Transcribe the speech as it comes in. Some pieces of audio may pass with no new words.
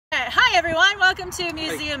Hi everyone, welcome to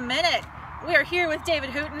Museum Minute. We are here with David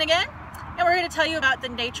Hooten again, and we're going to tell you about the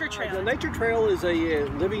Nature Trail. The Nature Trail is a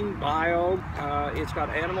living biome. It's got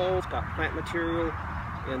animals, got plant material,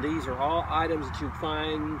 and these are all items that you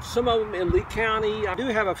find. Some of them in Lee County. I do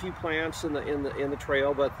have a few plants in the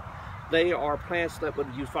trail, but they are plants that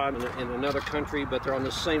you find in another country, but they're on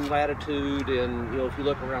the same latitude. And if you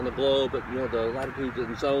look around the globe, but the latitudes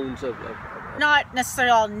and zones of not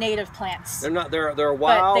necessarily all native plants. They're not. They're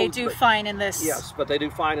wild. But they do fine in this. Yes, but they do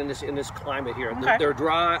fine in this climate here. Okay. They're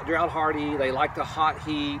drought hardy. They like the hot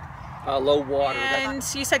heat, low water. And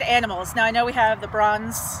you said animals. Now I know we have the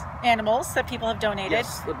bronze animals that people have donated.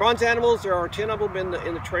 Yes, the bronze animals. There are 10 of them in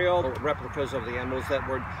the trail, replicas of the animals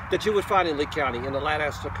that you would find in Lee County, in the Lat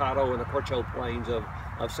Estacado and the Corcho Plains of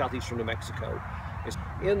southeastern New Mexico.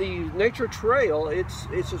 In the Nature Trail,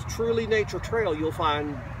 it's a truly nature trail. You'll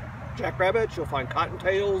find jackrabbits, you'll find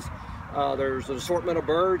cottontails, there's an assortment of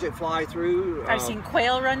birds that fly through. I've seen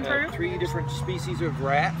quail run through. 3 different species of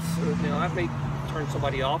rats. That may turn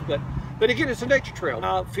somebody off, but again, it's a nature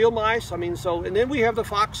trail. Field mice, and then we have the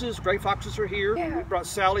foxes. Gray foxes are here. Yeah. We brought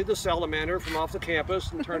Sally the salamander from off the campus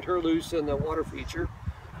and turned her loose in the water feature.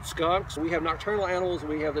 Skunks. We have nocturnal animals and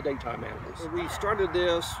we have the daytime animals. We started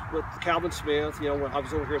this with Calvin Smith, when I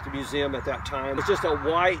was over here at the museum at that time. It's just a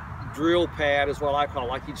white drill pad is what I call it,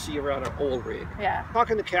 like you'd see around an oil rig. Yeah.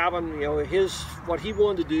 Talking to Calvin, what he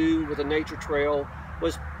wanted to do with the nature trail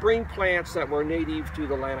was bring plants that were native to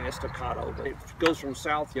the Lat Estacado. It goes from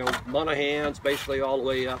south, Monahans, basically all the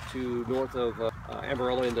way up to north of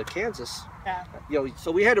Amarillo into Kansas. Yeah. So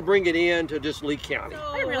we had to bring it in to just Lee County.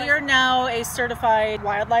 So we are now a certified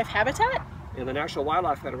wildlife habitat. And the National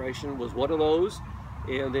Wildlife Federation was one of those.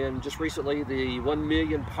 And then just recently, the 1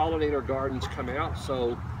 million pollinator gardens come out.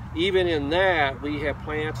 So even in that, we have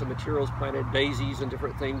plants and materials planted, daisies and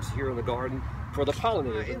different things here in the garden for the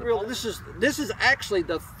pollinators. This is actually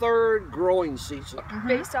the 3rd growing season.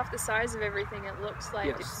 Based off the size of everything, it looks like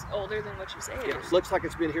it's older than what you say it is. It looks like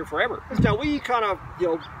it's been here forever. Now we kind of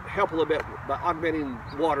help a little bit by augmenting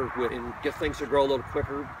water with and get things to grow a little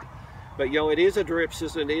quicker. But it is a drip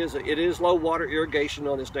system. It is low water irrigation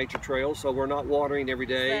on this nature trail, so we're not watering every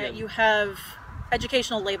day. You have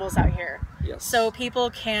educational labels out here. Yes. So people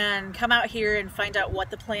can come out here and find out what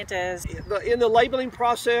the plant is. In the labeling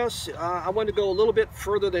process, I wanted to go a little bit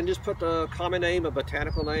further than just put the common name, a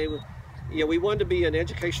botanical name. We wanted to be an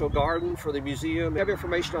educational garden for the museum. We have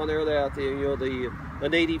information on there that the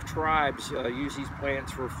native tribes use these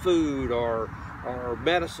plants for food or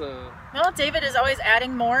medicine. Well, David is always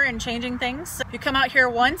adding more and changing things. If you come out here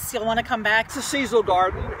once, you'll want to come back. It's a seasonal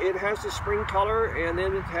garden. It has the spring color, and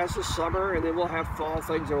then it has the summer, and then we'll have fall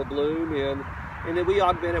things that will bloom, and then we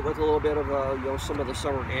augment it with a little bit of some of the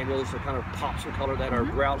summer annuals that kind of pop some color that are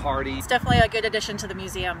drought hardy. It's definitely a good addition to the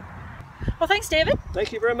museum. Well, thanks, David.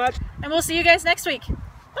 Thank you very much. And we'll see you guys next week.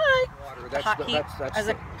 Bye. Hot heat as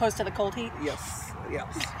opposed to the cold heat. Yes.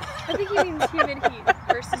 I think he means humid heat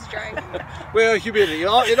versus dry heat. Well, humidity.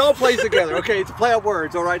 It all plays together. Okay, it's a play on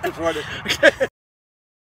words. All right, that's right. Okay.